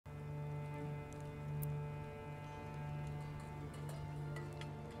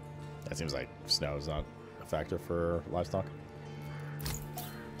It seems like snow is not a factor for livestock.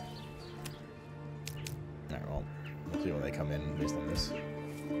 Alright, well, we'll see when they come in based on this.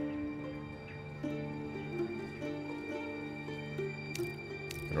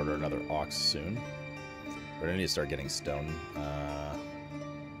 Could order another ox soon. But I need to start getting stone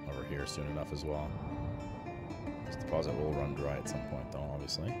over here soon enough as well. This deposit will run dry at some point, though,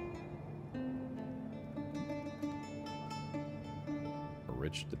 obviously. A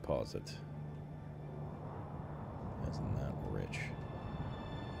rich deposit. Isn't that rich?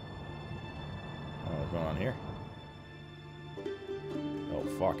 Oh, what's going on here? Oh,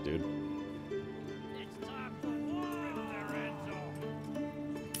 fuck, dude. It's time for war, Lorenzo.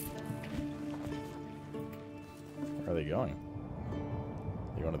 Where are they going?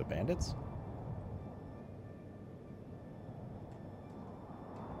 They going to the bandits?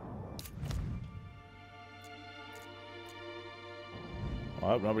 Well,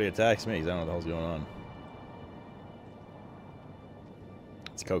 I hope nobody attacks me, because I don't know what the hell's going on.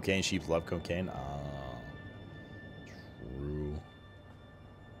 It's cocaine. Sheep love cocaine. True.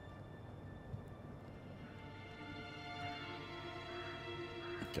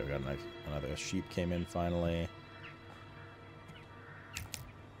 Okay, we got another sheep came in finally.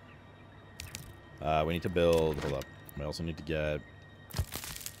 We need to build. Hold up. We also need to get.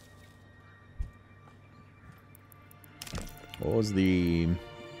 What was the.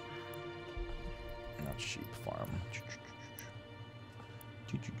 Not sheep farm.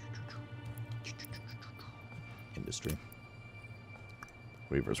 Industry.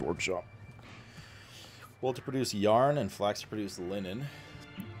 Weaver's workshop. Wool to produce yarn and flax to produce linen.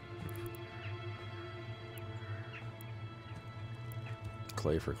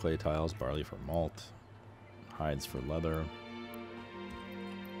 Clay for clay tiles, barley for malt, hides for leather.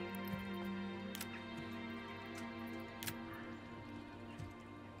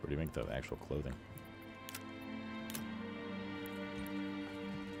 Where do you make the actual clothing?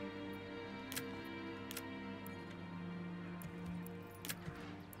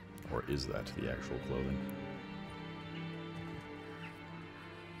 Or is that the actual clothing?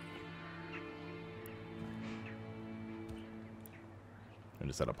 I'm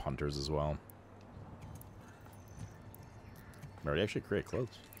gonna set up hunters as well. I already actually create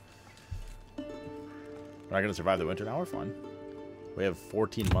clothes. We're not gonna survive the winter now. We're fine. We have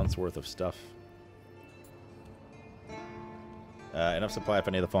 14 months worth of stuff. Enough supply of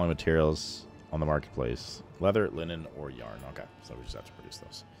any of the following materials on the marketplace: leather, linen, or yarn. Okay, so we just have to produce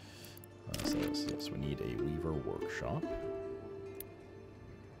those. So we need a weaver workshop.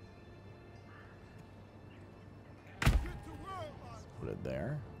 Put it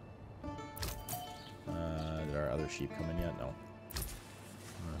there. Did our other sheep come in yet? No.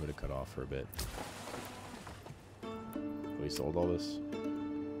 I would have cut off for a bit. We sold all this?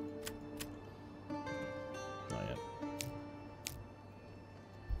 Not yet.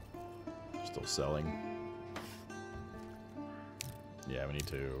 Still selling. Yeah, we need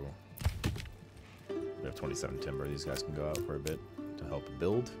to. We have 27 timber. These guys can go out for a bit to help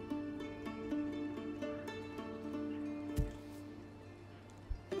build.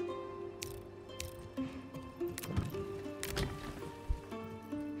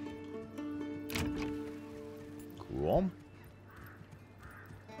 Cool.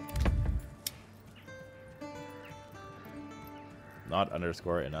 Not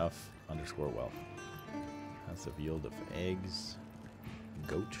underscore enough underscore wealth. That's the yield of eggs.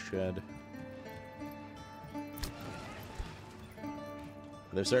 Goat shed.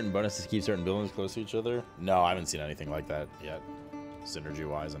 Are there certain bonuses to keep certain buildings close to each other? No, I haven't seen anything like that yet,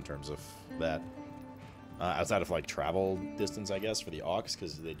 synergy-wise, in terms of that. Outside of, like, travel distance, I guess, for the ox,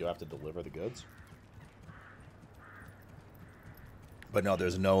 because they do have to deliver the goods. But no,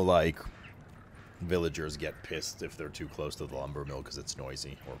 there's no, like, villagers get pissed if they're too close to the lumber mill because it's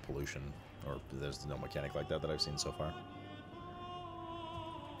noisy or pollution, or there's no mechanic like that I've seen so far.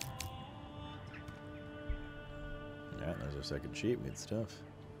 Yeah, there's our second sheep. Good stuff.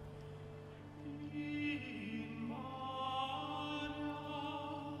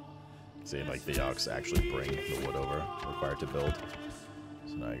 See, like the ox actually bring the wood over required to build.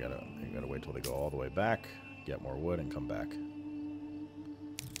 So now you gotta wait till they go all the way back, get more wood, and come back.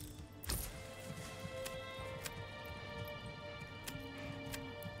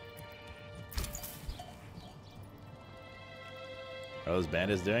 What are those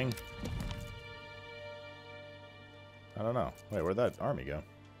bandits doing? I don't know. Wait, where'd that army go?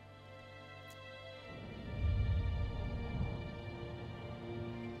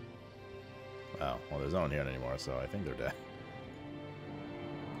 Oh, well, there's no one here anymore, so I think they're dead.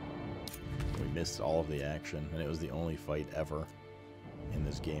 We missed all of the action, and it was the only fight ever in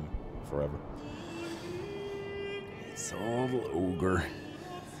this game. forever. It's all the ogre.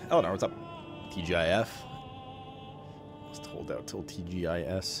 Oh, no, what's up? TGIF. Just hold out till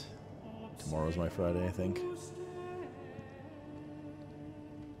TGIS. Tomorrow's my Friday, I think.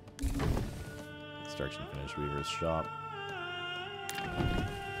 Construction finished. Weaver's shop.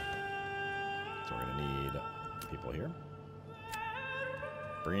 So we're gonna need people here.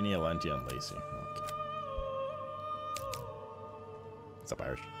 Brini, Alentia, and Lacey. Okay. What's up,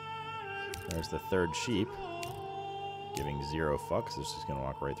 Irish? There's the third sheep. Giving 0 fucks. It's just gonna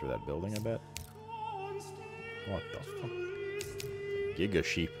walk right through that building, I bet. What the fuck? Giga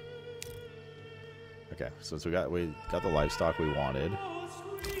sheep. Okay, so we got the livestock we wanted.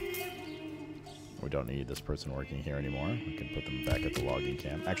 We don't need this person working here anymore. We can put them back at the logging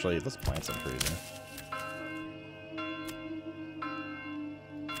camp. Actually, let's plant some trees here.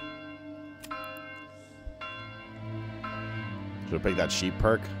 Should we pick that sheep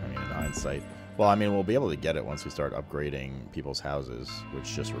perk? I mean, in hindsight. Well, I mean, we'll be able to get it once we start upgrading people's houses,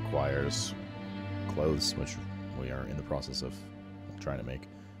 which just requires clothes, which we are in the process of trying to make.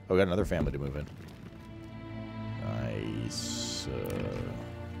 Oh, we got another family to move in. Nice.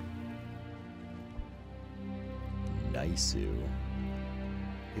 Nice-oo.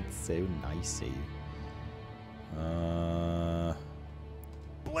 It's so nicey.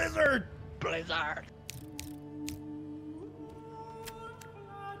 Blizzard! Blizzard!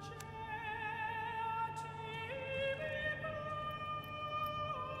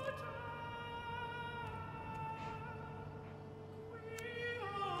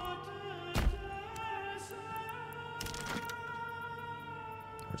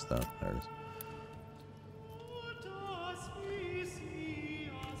 Where's that? There it is.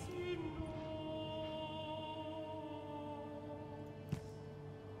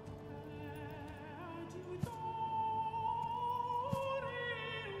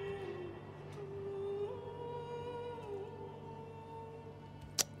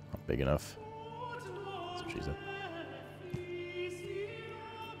 Not big enough. That's what she said.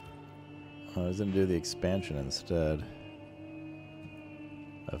 I was going to do the expansion instead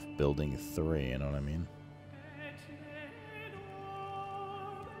of building 3, you know what I mean?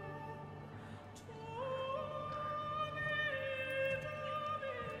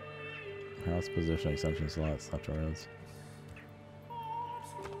 House position, extension slots, left roads.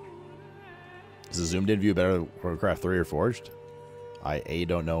 Is the zoomed in view better than Warcraft 3 or Forged? I A,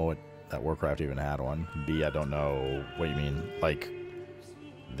 don't know what that Warcraft even had one. B, I don't know what you mean. Like,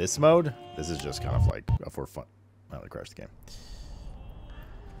 this mode? This is just kind of like for fun. Oh, it crashed the game.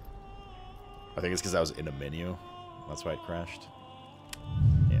 I think it's because I was in a menu. That's why it crashed.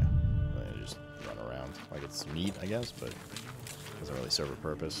 Yeah. I just run around. Like it's neat, I guess, but doesn't really serve a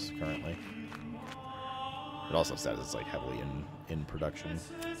purpose currently. It also says it's like heavily in production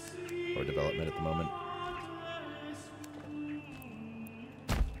or development at the moment.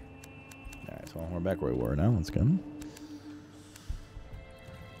 Alright, so we're back where we were now. Let's go.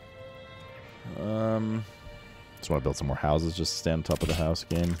 Just want to build some more houses just to stay on top of the house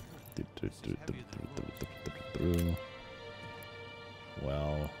game.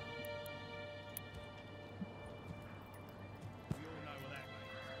 Well,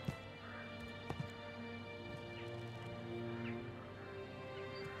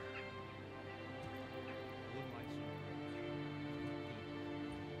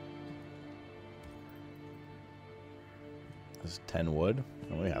 this is 10 wood.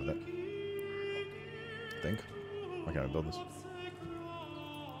 Oh, we have that. I think. Why can't I build this?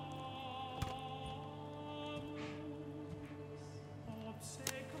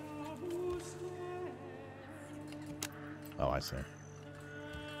 Oh, I see.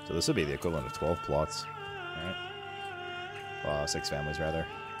 So this would be the equivalent of 12 plots. Alright. 6 families, rather.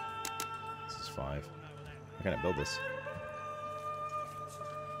 This is 5. Why can't I build this?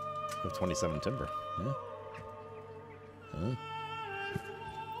 I have 27 timber. Yeah. Huh?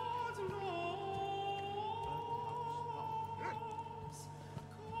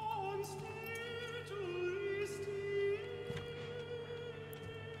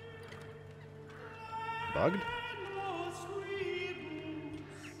 Bugged?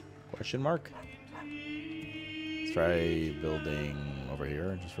 Question mark? Let's try building over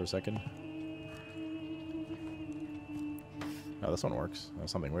here just for a second. Oh, this one works.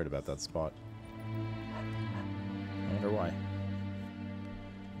 There's something weird about that spot. I wonder why.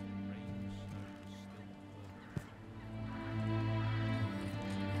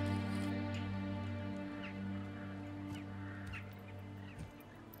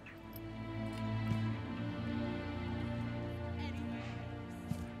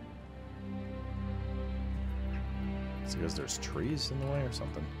 It's because there's trees in the way or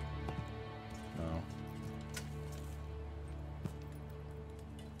something.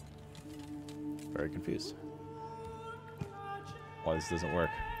 confused. Why this doesn't work.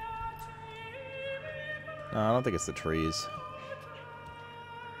 No, I don't think it's the trees.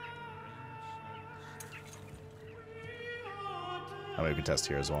 I mean, we can test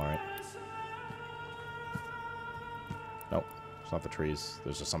here as well, right? Nope, it's not the trees.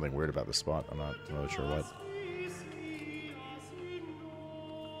 There's just something weird about this spot. I'm not really sure what.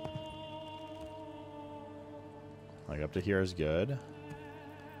 Like, up to here is good.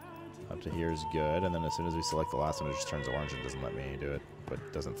 Up to here is good, and then as soon as we select the last one, it just turns orange and doesn't let me do it,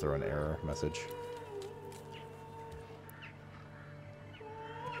 but doesn't throw an error message.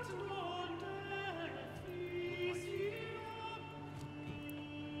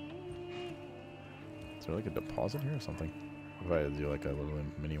 Is there like a deposit here or something? If I do like a little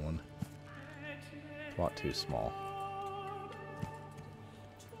mini one. Plot too small.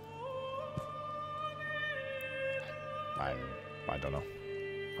 I don't know.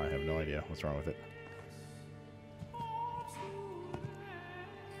 I have no idea what's wrong with it.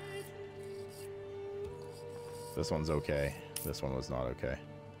 This one's okay. This one was not okay.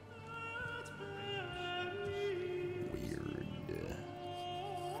 Weird.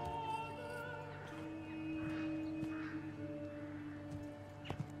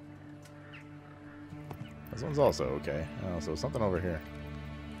 This one's also okay. Oh, so something over here.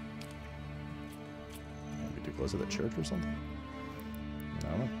 Maybe too close to the church or something?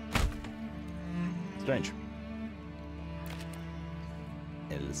 No. Strange.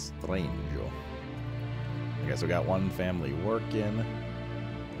 El Strango. I guess we got one family working.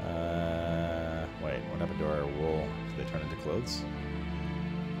 Wait, what happened to our wool? Did they turn into clothes?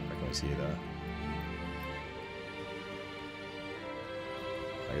 Or can we see the...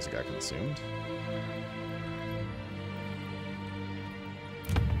 I guess it got consumed.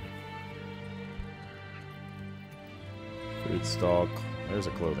 Food stock. There's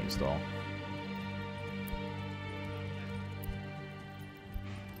a clothing stall.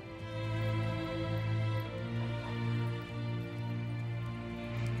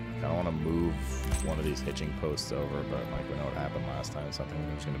 I kind of want to move one of these hitching posts over, but like we know what happened last time, so I think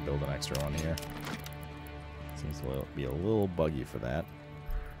I'm just going to build an extra one here. Seems to be a little buggy for that.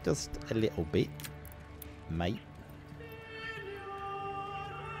 Just a little bit, mate.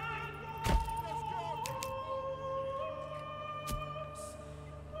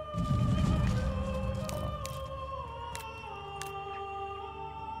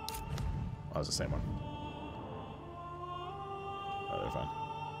 Oh, it's the same one. Oh, they're fine.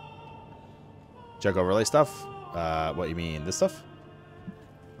 Check overlay stuff? What you mean? This stuff?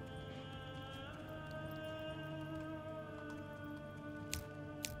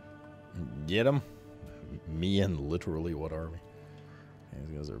 Get them. Me and literally what are we?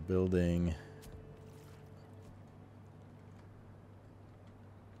 These guys are building.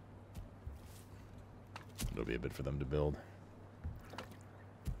 It'll be a bit for them to build.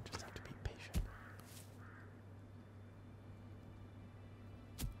 Just have to be patient.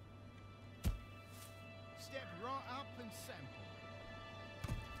 Step right up and sample.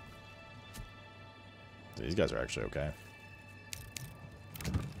 These guys are actually okay.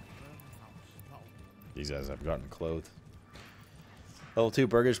 These guys have gotten clothed. Level 2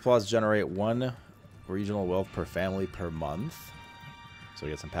 burgage plots generate 1 regional wealth per family per month. So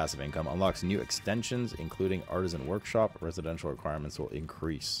we get some passive income. Unlocks new extensions, including artisan workshop. Residential requirements will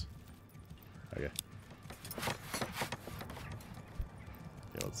increase. Okay.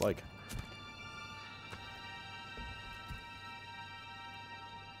 Yeah, what it's like.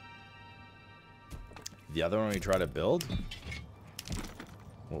 The other one we try to build?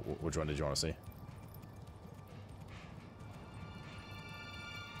 Which one did you want to see?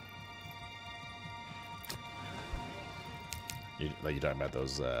 Like you're talking about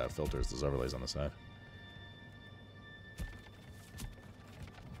those filters, those overlays on the side.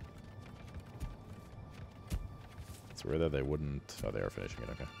 It's weird that they wouldn't... Oh, they are finishing it,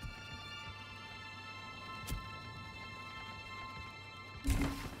 okay.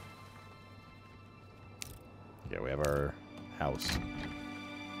 Yeah, we have our house.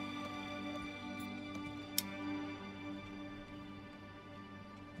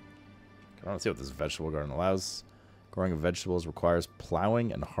 I want to see what this vegetable garden allows. Growing vegetables requires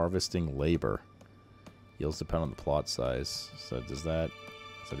plowing and harvesting labor. Yields depend on the plot size. So does that...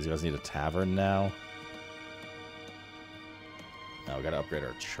 So these guys need a tavern now? Now we gotta upgrade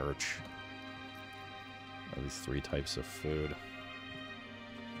our church. At least 3 types of food.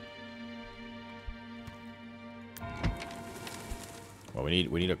 Well, we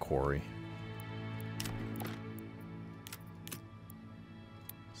need a quarry.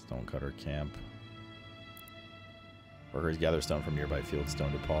 Stonecutter camp. Workers gather stone from nearby field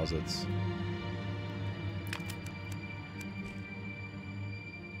stone deposits.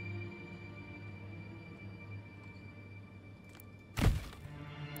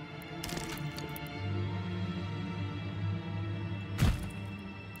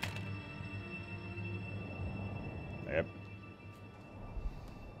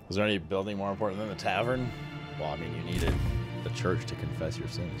 Was there any building more important than the tavern? Well, I mean, you needed the church to confess your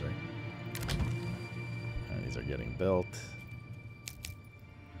sins, right? And these are getting built.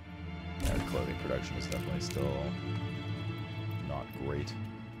 Yeah, clothing production is definitely still not great.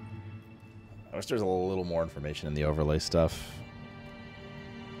 I wish there's a little more information in the overlay stuff.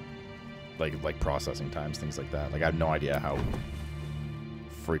 Like processing times, things like that. Like, I have no idea how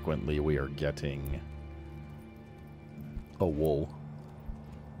frequently we are getting a wool.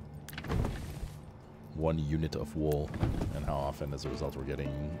 1 unit of wool. And how often, as a result, we're getting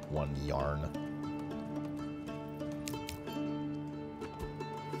 1 yarn.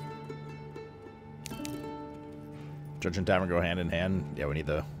 Church and tavern go hand in hand. Yeah, we need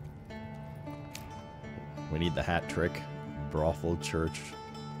the hat trick. Brothel, church,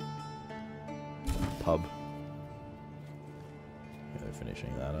 pub. Yeah, they're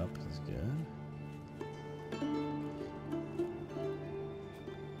finishing that up. That's good.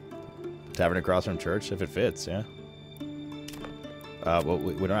 Tavern across from church, if it fits, yeah. Well,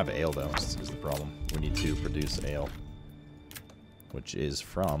 we don't have ale, though, is the problem. We need to produce ale. Which is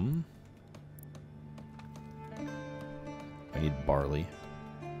from... I need barley.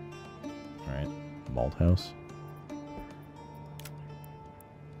 Alright. Malt house.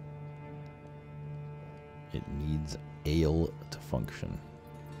 It needs ale to function.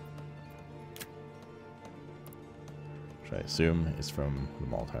 Which I assume is from the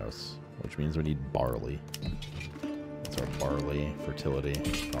malt house. Which means we need barley. That's our barley fertility.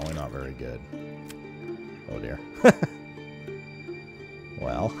 Probably not very good. Oh dear.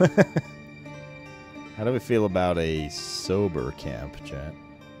 Well. How do we feel about a sober camp, chat?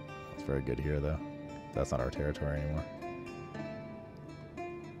 That's very good here, though. That's not our territory anymore.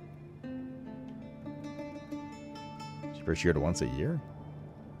 Cheaper shear to once a year?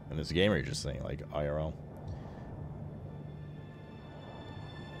 In this game, or you're just saying, like, IRL?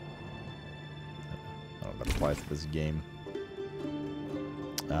 I don't know if that applies to this game.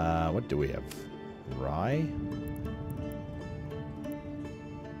 What do we have? Rye?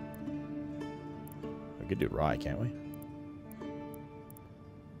 We could do rye, can't we?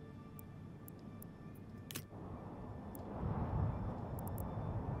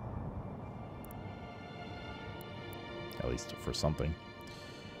 At least for something.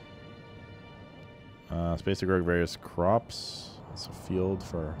 Space to grow various crops. It's a field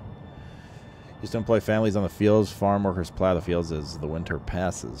for... Used to employ families on the fields. Farm workers plow the fields as the winter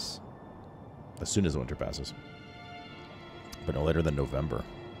passes. As soon as the winter passes. But no later than November.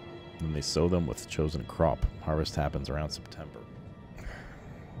 When they sow them with chosen crop. Harvest happens around September.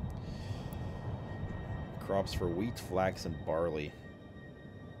 Crops for wheat, flax, and barley.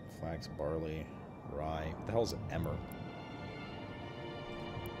 Flax, barley, rye. What the hell is emmer?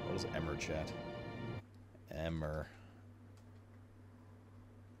 What is emmer, chat? Emmer.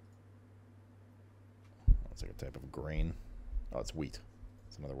 It's like a type of grain. Oh, it's wheat.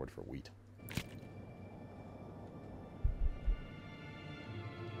 It's another word for wheat.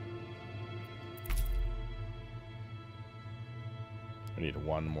 We need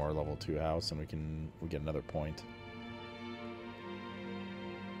 1 more level 2 house, and we get another point.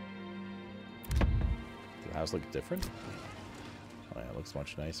 Does the house look different? Oh yeah, it looks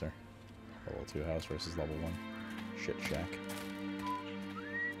much nicer. Level 2 house versus level 1. Shit shack.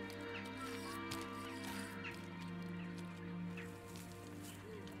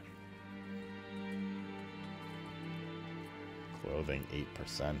 Clothing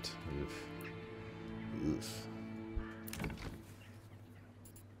 8%. Oof. Oof.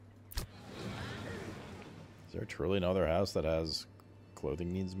 Is there truly another house that has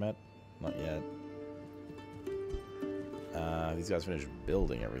clothing needs met? Not yet. These guys finished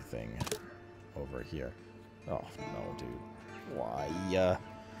building everything over here. Oh, no, dude. Why?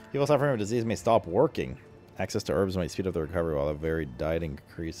 People suffering from disease may stop working. Access to herbs might speed up the recovery, while a varied diet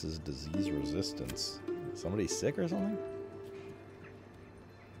increases disease resistance. Somebody sick or something?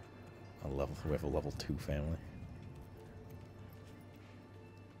 We have a level 2 family.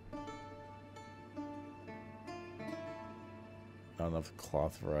 Not enough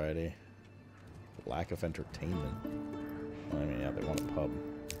cloth variety. Lack of entertainment. Well, I mean, yeah, they want a pub.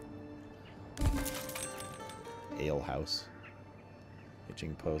 Ale house.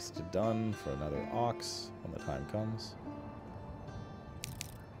 Hitching post done for another ox when the time comes.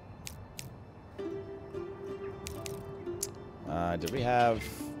 Did we have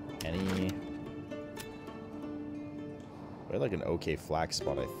any... We had like an okay flax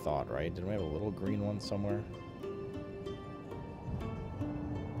spot, I thought, right? Didn't we have a little green one somewhere?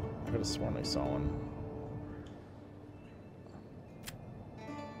 I could have sworn I saw one.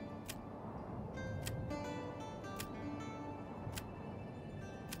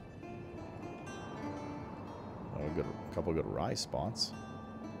 A couple good rye spots.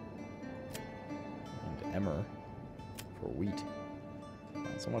 And emmer for wheat.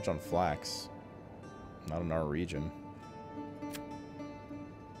 Not so much on flax. Not in our region.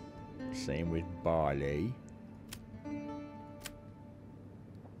 Same with barley.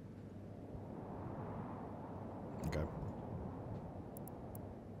 Okay.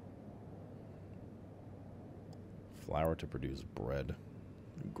 Flour to produce bread.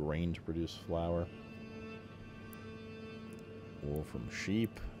 Grain to produce flour. Wool from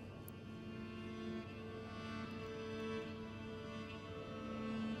sheep.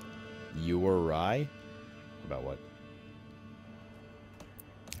 You were rye? About what?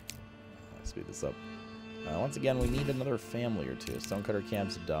 Let's speed this up. Once again, we need another family or two. Stonecutter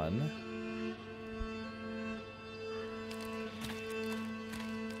camp's done.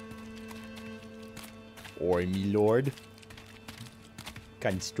 Oi, me lord.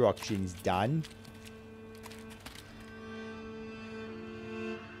 Construction's done.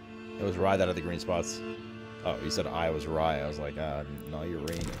 It was rye that had the green spots. Oh, you said I was rye. I was like, no, you're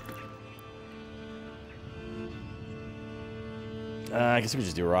rain. I guess we could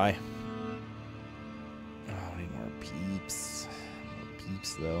just do rye. Oh, we need more peeps. More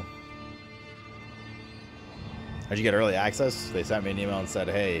peeps, though. How'd you get early access? They sent me an email and said,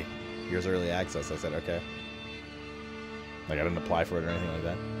 hey, here's early access. I said, okay. Like, I didn't apply for it or anything like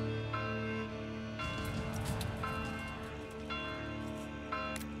that.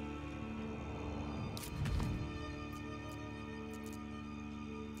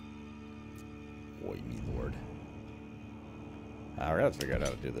 Boy, me lord. We're gonna have to figure out how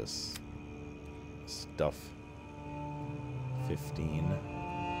to do this stuff. 15.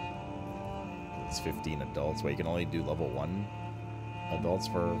 It's 15 adults. Wait, you can only do level 1 adults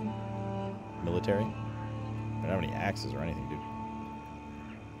for military? I don't have any axes or anything, dude.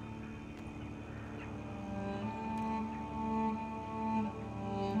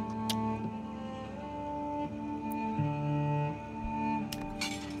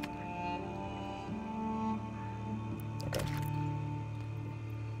 Okay.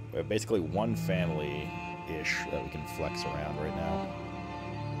 We have basically one family-ish that we can flex around right now.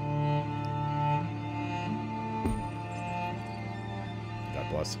 God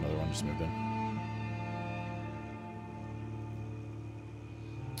bless, another one just moved in.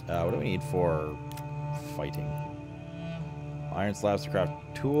 What do we need for fighting? Iron slabs to craft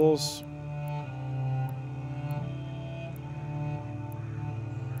tools.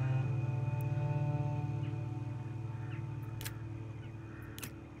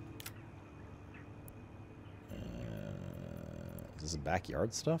 Is this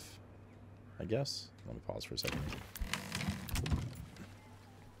backyard stuff? I guess. Let me pause for a second.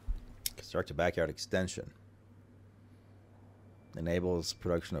 Construct a backyard extension. Enables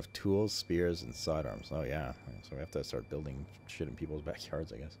production of tools, spears, and sidearms. Oh, yeah. So we have to start building shit in people's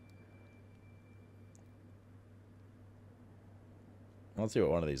backyards, I guess. Let's see what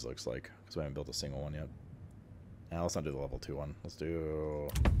one of these looks like, because we haven't built a single one yet. Now, let's not do the level 2 one. Let's do...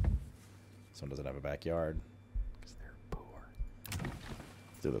 This one doesn't have a backyard, because they're poor.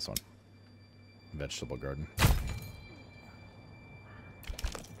 Let's do this one. Vegetable garden.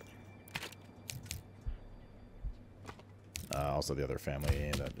 Also, the other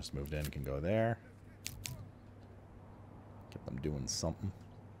family that just moved in can go there. Get them doing something.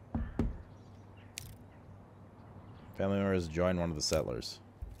 Family members join one of the settlers.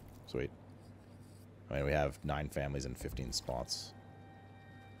 Sweet. I mean, we have 9 families and 15 spots.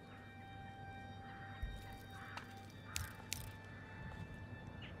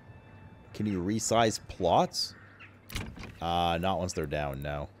 Can you resize plots? Not once they're down,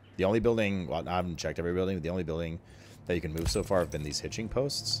 no. The only building, well, I haven't checked every building, but the only building that you can move so far have been these hitching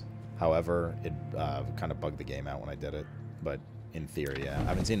posts. However, it kind of bugged the game out when I did it. But in theory, yeah. I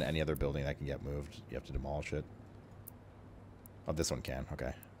haven't seen any other building that can get moved. You have to demolish it. Oh, this one can.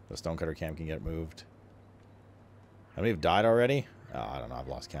 Okay. The stonecutter camp can get moved. How many have died already? I don't know. I've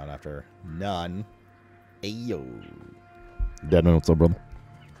lost count after none. Ayo. Dead man, what's up, brother?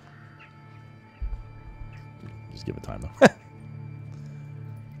 Just give it time, though.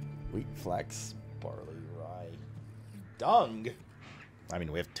 Wheat, flax, barley, rye, dung. I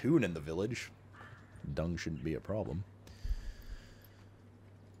mean, we have tune in the village. Dung shouldn't be a problem.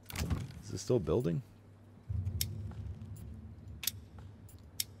 Is this still building?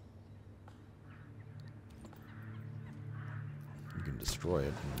 You can destroy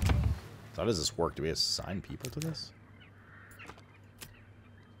it. So how does this work? Do we assign people to this?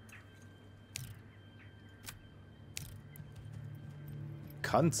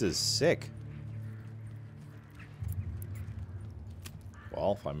 Cunts is sick.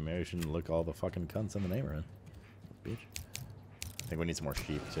 Well, maybe I shouldn't look all the fucking cunts in the neighborhood. bitch. I think we need some more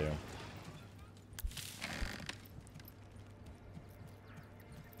sheep, too.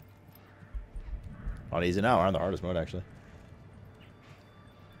 On easy now, we're on the hardest mode, actually.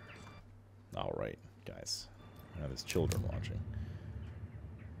 Alright, guys. Now there's children watching.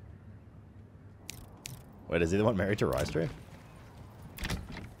 Wait, is he the one married to Rystray?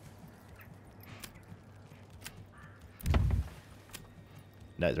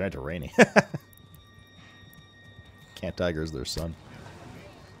 No, he's married to Rainy. Cat Tiger's their son.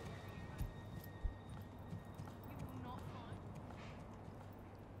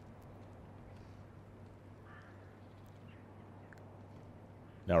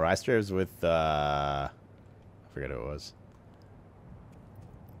 No, Rystray was with, I forget who it was.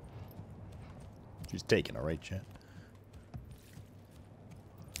 She's taken, alright, chat.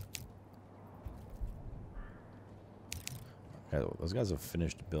 Yeah, those guys have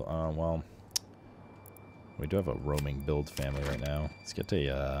finished build. Well, we do have a roaming build family right now. Let's get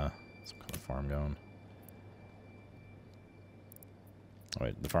a some kind of farm going. Oh,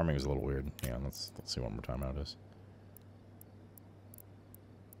 wait, the farming is a little weird. Hang on, let's see one more time how it is.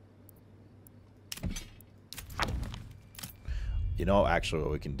 You know, actually,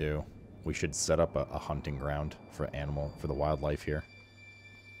 what we can do, we should set up a hunting ground for the wildlife here.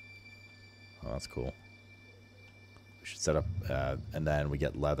 Oh, that's cool. We should set up, and then we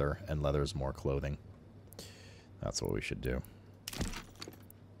get leather, and leather is more clothing. That's what we should do.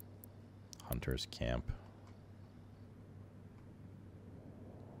 Hunter's camp.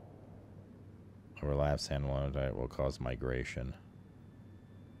 Overlaps animal diet will cause migration.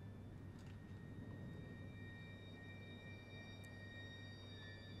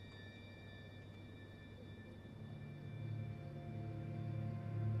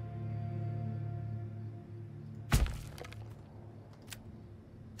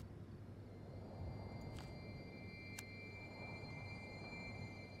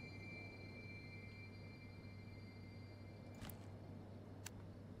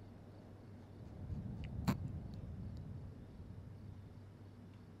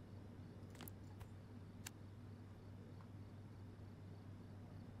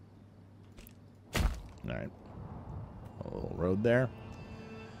 Alright. A little road there.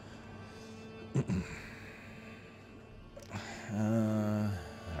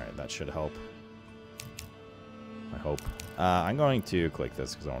 Alright, that should help. I hope. I'm going to click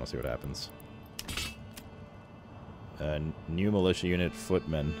this because I want to see what happens. New militia unit,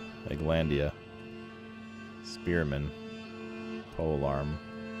 footmen, Eglandia, spearmen, polearm,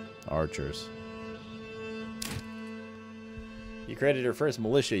 archers. You created your first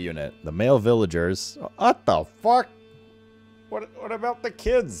militia unit, the male villagers. What the fuck? What about the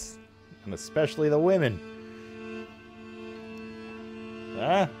kids? And especially the women?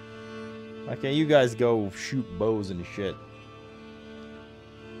 Huh? Why can't you guys go shoot bows and shit?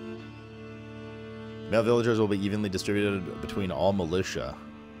 Male villagers will be evenly distributed between all militia,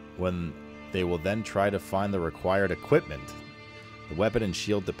 when they will then try to find the required equipment. The weapon and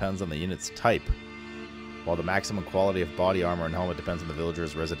shield depends on the unit's type, while the maximum quality of body armor and helmet depends on the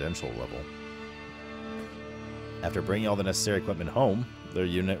villager's residential level. After bringing all the necessary equipment home, their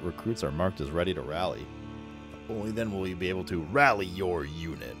unit recruits are marked as ready to rally. Only then will you be able to rally your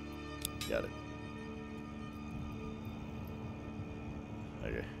unit. Got it.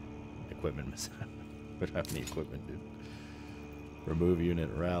 Okay. Equipment. We don't have any equipment, dude. Remove unit,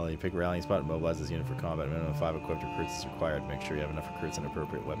 rally. Pick rallying spot and mobilize this unit for combat. A minimum of 5 equipped recruits is required. Make sure you have enough recruits and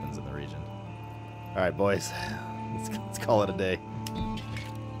appropriate weapons in the region. Alright, boys. Let's call it a day.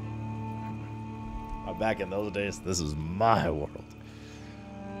 I'm back in those days. This is my world.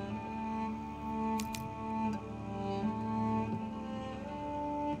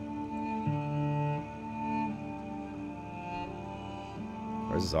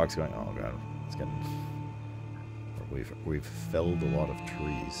 Where's this ox going? Oh god, it's getting. We've felled a lot of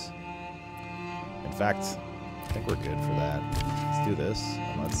trees. In fact, I think we're good for that. Let's do this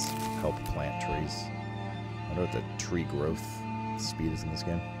and let's help plant trees. I wonder what the tree growth speed is in this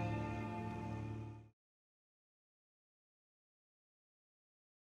game.